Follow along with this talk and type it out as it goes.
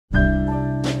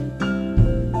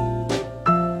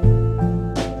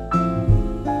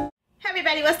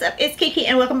everybody, what's up? It's Kiki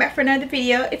and welcome back for another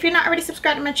video. If you're not already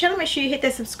subscribed to my channel, make sure you hit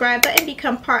that subscribe button and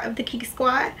become part of the Kiki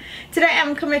squad. Today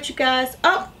I'm coming at you guys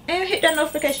up and hit that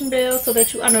notification bell so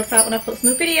that you are notified when I post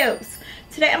new videos.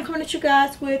 Today I'm coming at you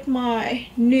guys with my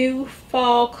new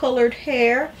fall colored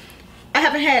hair. I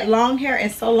haven't had long hair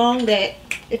in so long that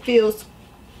it feels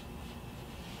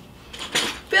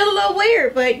a little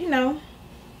weird, but you know,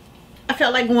 I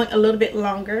felt like going a little bit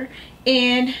longer.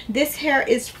 And this hair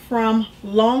is from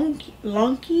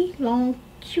Longqi.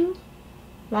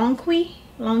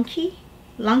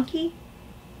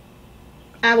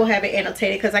 I will have it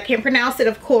annotated because I can't pronounce it,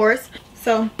 of course.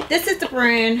 So this is the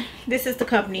brand, this is the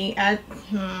company. I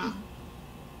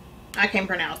can't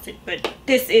pronounce it, but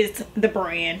this is the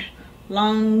brand,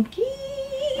 Longqi.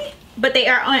 But they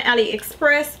are on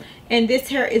AliExpress, and this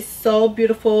hair is so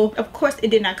beautiful. Of course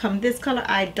it did not come this color,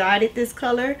 I dyed it this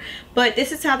color, but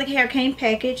this is how the hair came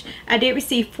packaged. I did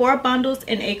receive 4 bundles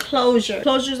and a closure.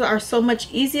 Closures are so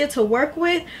much easier to work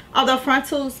with, although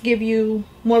frontals give you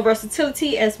more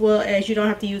versatility as well as you don't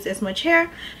have to use as much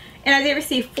hair. And I did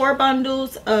receive 4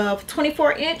 bundles of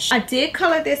 24-inch. I did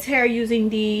color this hair using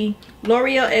the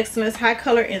L'Oreal Excellence High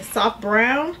Color in Soft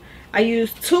Brown. I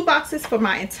used 2 boxes for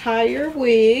my entire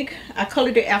wig. I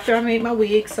colored it after I made my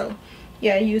wig, so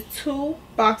yeah, I used 2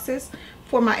 boxes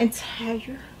for my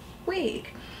entire wig.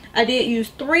 I did use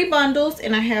 3 bundles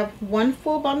and I have 1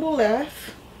 full bundle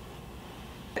left.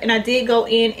 And I did go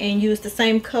in and use the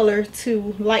same color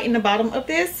to lighten the bottom of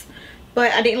this,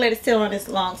 but I didn't let it sit on this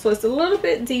long, so it's a little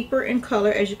bit deeper in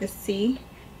color, as you can see.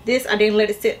 This, I didn't let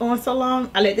it sit on so long.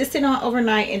 I let this sit on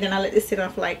overnight, and then I let this sit on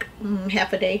for like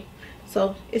half a day.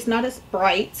 So it's not as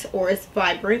bright or as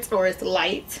vibrant or as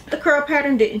light. The curl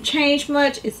pattern didn't change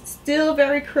much. It's still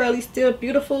very curly, still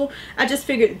beautiful. I just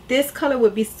figured this color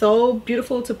would be so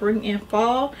beautiful to bring in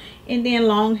fall, and then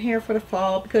long hair for the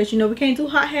fall, because you know we can't do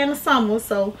hot hair in the summer,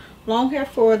 so long hair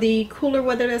for the cooler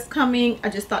weather that's coming. I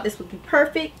just thought this would be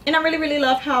perfect, and I really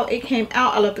love how it came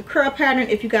out. I love the curl pattern.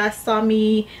 If you guys saw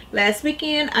me last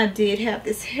weekend, I did have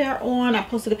this hair on. I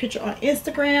posted a picture on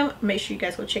Instagram. Make sure you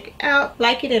guys go check it out,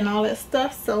 like it and all that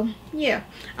stuff. So yeah,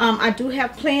 I do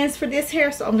have plans for this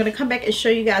hair, so I'm gonna come back and show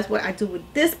you guys what I do with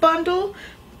this bundle.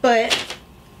 But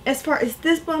as far as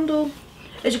this bundle,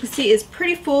 as you can see, it's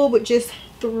pretty full with just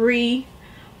 3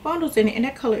 bundles in it, and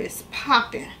that color is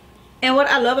popping. And what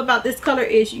I love about this color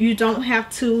is you don't have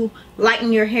to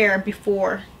lighten your hair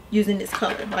before using this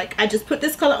color. Like, I just put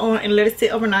this color on and let it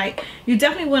sit overnight. You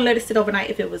definitely wouldn't let it sit overnight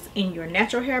if it was in your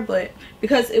natural hair, but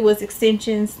because it was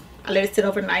extensions, I let it sit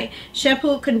overnight.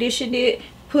 Shampoo, conditioned it,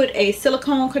 put a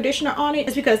silicone conditioner on it.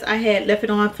 It's because I had left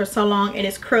it on for so long and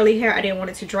it's curly hair. I didn't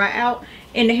want it to dry out,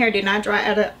 and the hair did not dry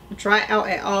out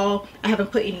at all. I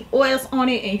haven't put any oils on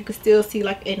it, and you can still see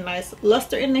like a nice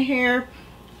luster in the hair.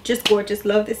 Just gorgeous.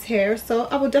 Love this hair. So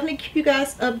I will definitely keep you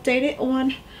guys updated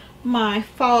on my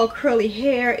fall curly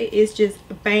hair. It is just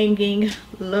banging.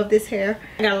 Love this hair.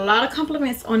 I got a lot of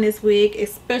compliments on this wig,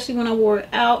 especially when I wore it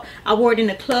out. I wore it in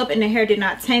the club and the hair did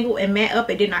not tangle and mat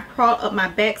up. It did not crawl up my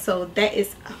back, so that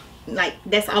is like,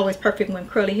 that's always perfect when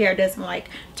curly hair doesn't like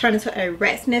turn into a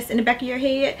rat's nest in the back of your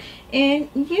head. And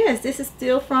yes, this is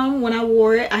still from when I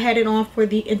wore it. I had it on for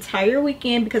the entire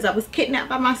weekend because I was kidnapped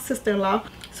by my sister-in-law.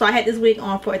 So I had this wig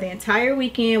on for the entire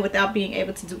weekend without being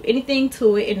able to do anything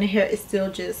to it, and the hair is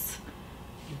still just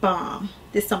bomb.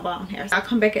 This is some bomb hair. I'll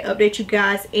come back and update you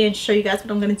guys and show you guys what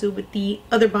I'm going to do with the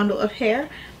other bundle of hair.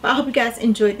 But I hope you guys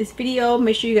enjoyed this video.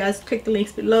 Make sure you guys click the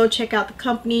links below, check out the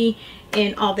company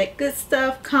and all that good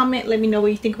stuff. Comment, let me know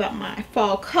what you think about my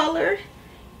fall color.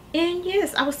 And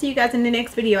yes, I will see you guys in the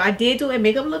next video. I did do a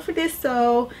makeup look for this,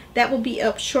 so that will be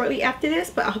up shortly after this.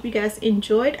 But I hope you guys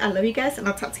enjoyed. I love you guys, and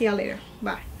I'll talk to y'all later.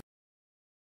 Bye.